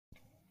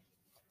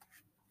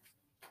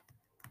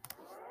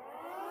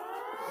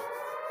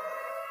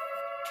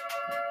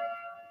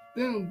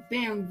Boom,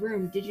 bam,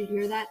 vroom. Did you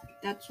hear that?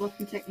 That's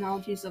weapon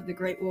technologies of the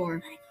Great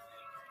War.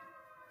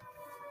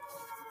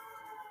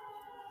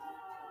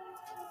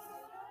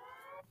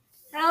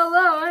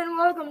 Hello and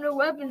welcome to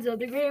Weapons of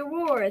the Great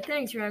War.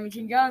 Thanks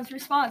Remington Guns for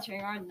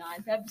sponsoring our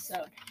 9th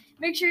episode.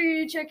 Make sure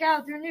you check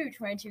out their new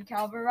 22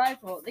 caliber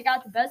rifle. They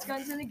got the best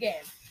guns in the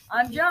game.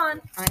 I'm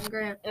John. I'm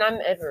Grant. And I'm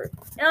Edward.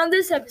 And on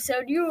this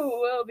episode, you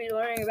will be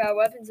learning about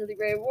weapons of the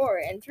Great War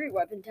and 3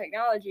 weapon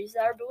technologies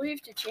that are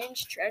believed to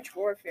change trench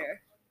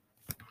warfare.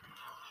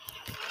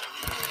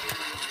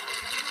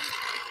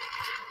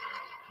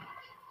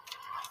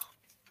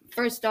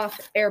 First off,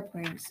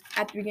 airplanes.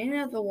 At the beginning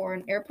of the war,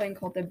 an airplane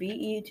called the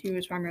BE-2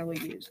 was primarily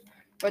used.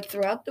 But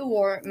throughout the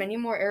war, many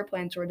more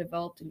airplanes were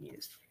developed and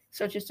used,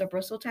 such as the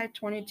Bristol Type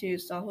 22,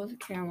 Sawhorse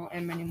Camel,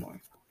 and many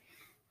more.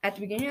 At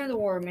the beginning of the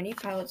war, many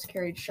pilots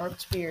carried sharp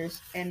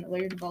spears and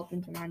later developed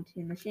into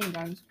machine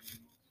guns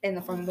in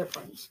the front of their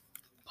planes.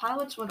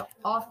 Pilots would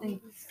often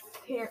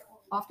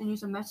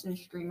use a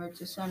message streamer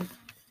to send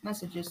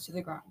messages to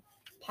the ground.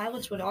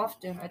 Pilots would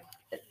often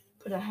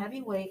put a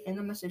heavy weight in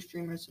the message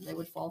streamer so they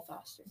would fall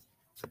faster.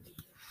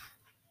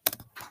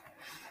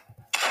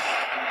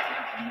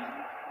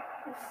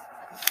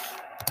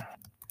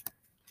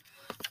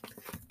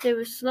 They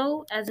were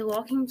slow as a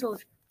walking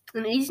soldier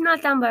and easy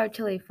knocked down by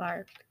artillery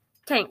fire.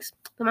 Tanks,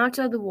 the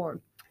monster of the war.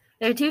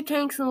 There are 2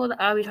 tanks in the world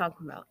that I'll be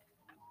talking about.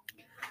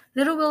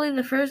 Little Willie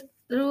was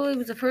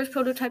the first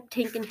prototype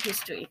tank in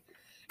history.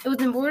 It was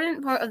an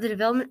important part of the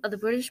development of the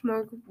British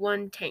Mark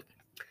I tank,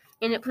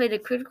 and it played a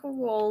critical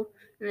role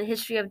in the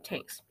history of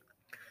tanks.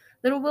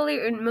 Little Willie,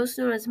 or most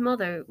known as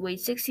Mother,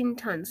 weighed 16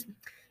 tons.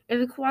 It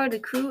required a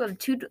crew of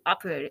 2 to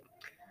operate it,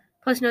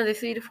 plus another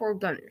 3 to 4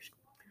 gunners.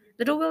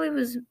 Little Willie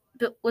was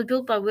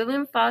built by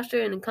William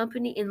Foster and a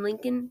company in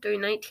Lincoln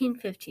during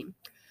 1915.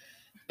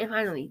 And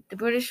finally, the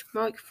British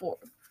Mark IV.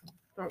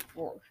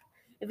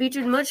 It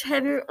featured much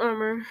heavier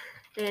armor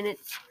than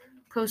its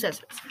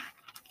predecessors.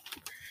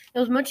 It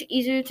was much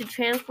easier to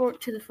transport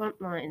to the front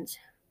lines.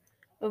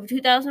 Over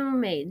 2,000 were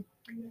made.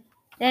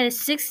 It had a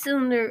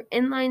 6-cylinder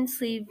inline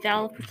sleeve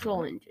valve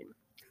patrol engine.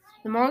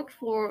 The Mark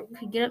IV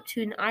could get up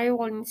to an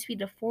eye-watering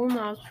speed of 4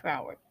 miles per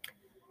hour.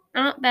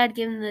 Not bad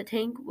given the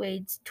tank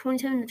weighed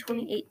 27 to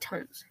 28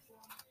 tons.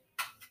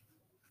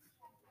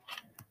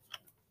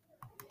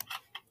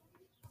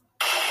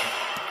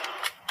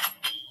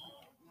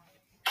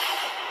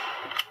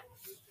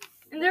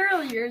 In the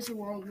early years of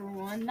World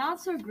War I,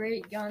 not so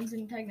great guns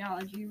and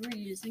technology were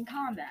used in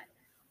combat.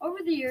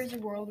 Over the years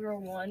of World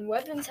War I,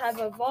 weapons have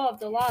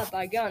evolved a lot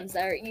by guns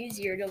that are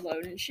easier to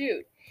load and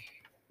shoot.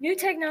 New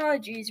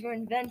technologies were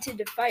invented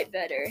to fight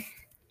better.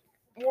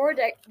 War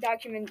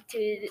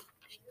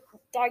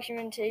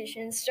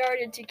documentation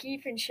started to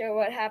keep and show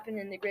what happened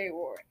in the Great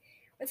War.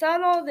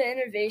 Without all the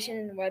innovation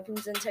in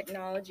weapons and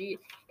technology,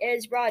 it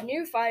has brought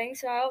new fighting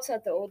styles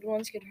that the old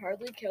ones could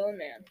hardly kill a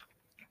man.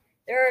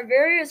 There are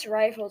various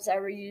rifles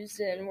that were used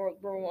in World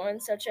War I,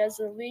 such as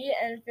the Lee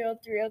Enfield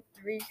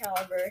 .303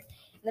 caliber,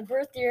 the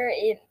Berthier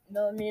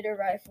 8mm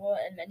rifle,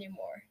 and many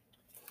more.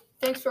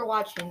 Thanks for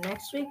watching.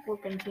 Next week, we'll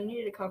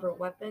continue to cover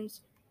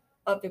weapons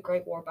of the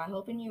Great War by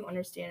helping you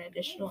understand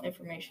additional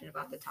information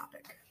about the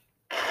topic.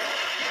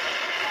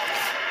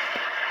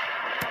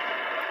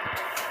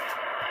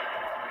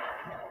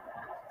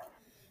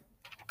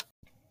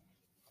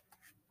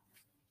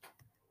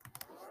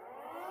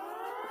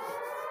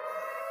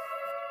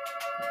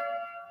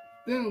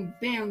 Boom,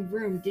 bam,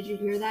 vroom. Did you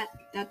hear that?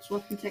 That's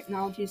weapon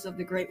technologies of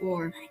the Great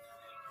War.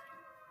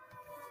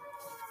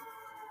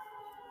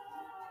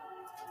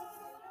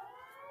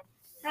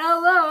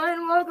 Hello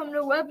and welcome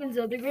to Weapons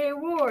of the Great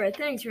War.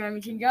 Thanks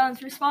Remington Guns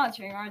for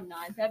sponsoring our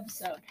 9th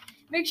episode.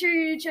 Make sure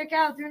you check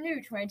out their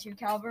new 22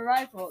 caliber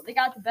rifle. They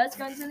got the best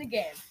guns in the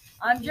game.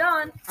 I'm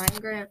John. I'm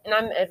Grant. And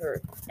I'm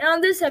Edward. And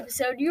on this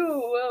episode, you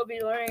will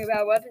be learning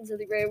about weapons of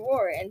the Great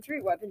War and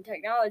 3 weapon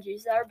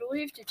technologies that are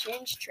believed to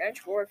change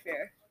trench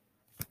warfare.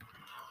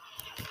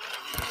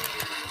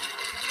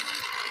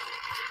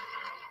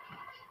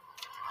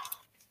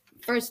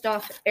 First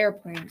off,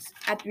 airplanes.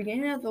 At the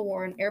beginning of the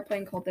war, an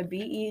airplane called the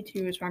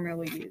BE-2 was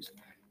primarily used.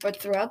 But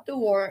throughout the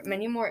war,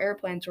 many more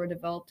airplanes were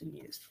developed and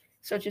used,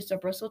 such as the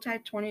Bristol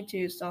Type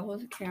 22,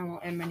 Sawhorse Camel,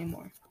 and many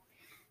more.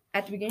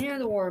 At the beginning of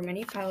the war,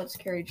 many pilots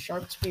carried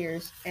sharp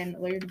spears and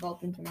later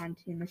developed into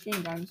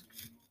machine guns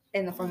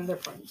in the front of their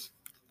planes.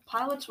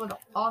 Pilots would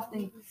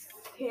often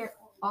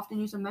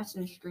use a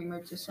message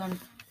streamer to send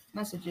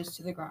messages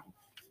to the ground.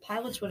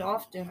 Pilots would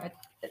often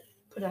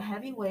put a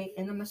heavy weight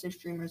in the message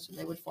streamer so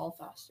they would fall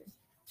faster.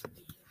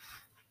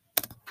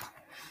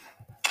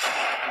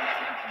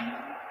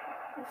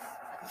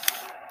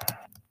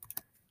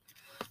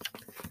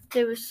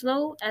 They were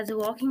slow as a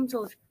walking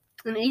soldier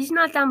and easy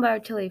knocked down by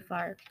artillery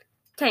fire.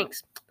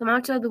 Tanks, the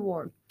monster of the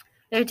war.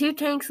 There are 2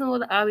 tanks in the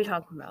world that I'll be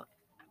talking about.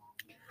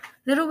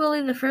 Little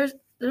Willie was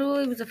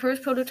the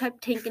first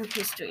prototype tank in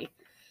history.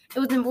 It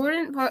was an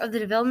important part of the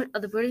development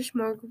of the British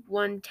Mark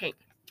I tank,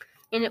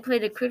 and it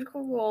played a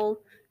critical role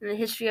in the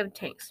history of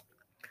tanks.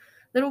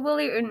 Little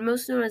Willie, or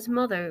most known as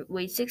Mother,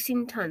 weighed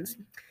 16 tons.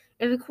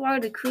 It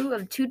required a crew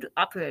of 2 to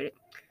operate it,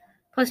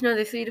 plus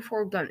another 3 to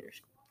 4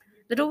 gunners.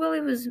 Little Willie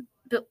was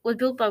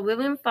built by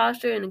William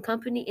Foster and a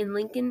company in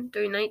Lincoln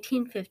during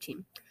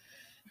 1915.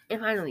 And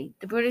finally,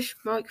 the British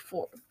Mark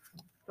IV.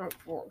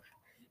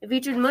 It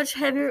featured much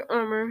heavier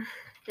armor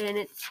than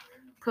its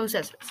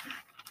predecessors.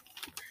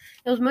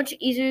 It was much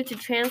easier to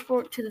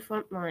transport to the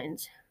front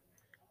lines.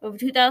 Over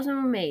 2,000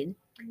 were made.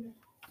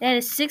 They had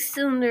a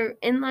 6-cylinder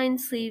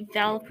inline-sleeve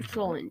valve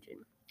patrol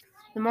engine.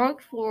 The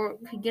Mark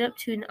IV could get up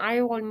to an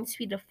eye-watering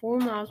speed of 4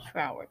 miles per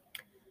hour.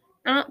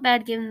 Not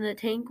bad given the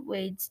tank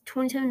weighed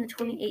 27 to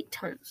 28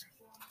 tons.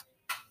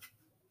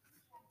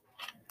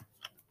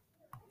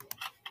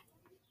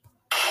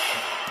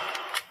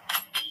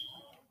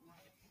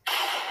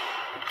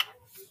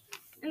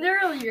 In the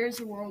early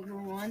years of World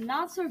War I,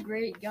 not so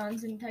great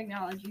guns and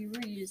technology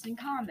were used in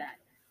combat.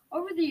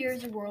 Over the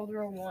years of World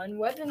War I,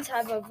 weapons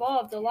have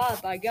evolved a lot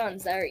by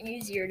guns that are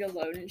easier to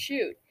load and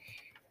shoot.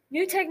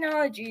 New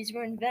technologies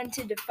were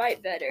invented to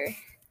fight better.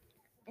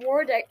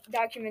 War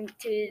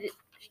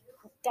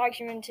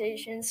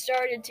documentation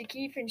started to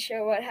keep and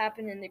show what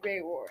happened in the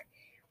Great War.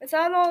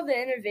 Without all the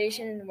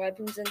innovation in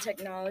weapons and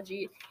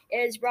technology,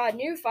 it has brought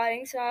new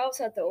fighting styles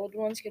that the old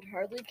ones could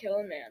hardly kill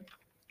a man.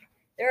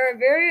 There are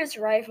various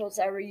rifles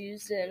that were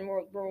used in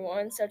World War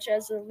I, such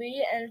as the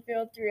Lee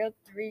Enfield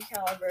 .303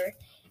 caliber,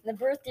 the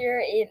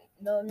Berthier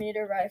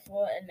 8mm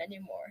rifle, and many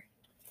more.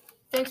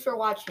 Thanks for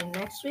watching.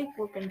 Next week,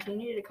 we'll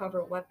continue to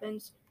cover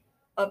weapons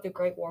of the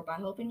Great War by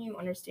helping you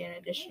understand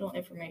additional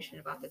information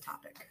about the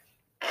topic.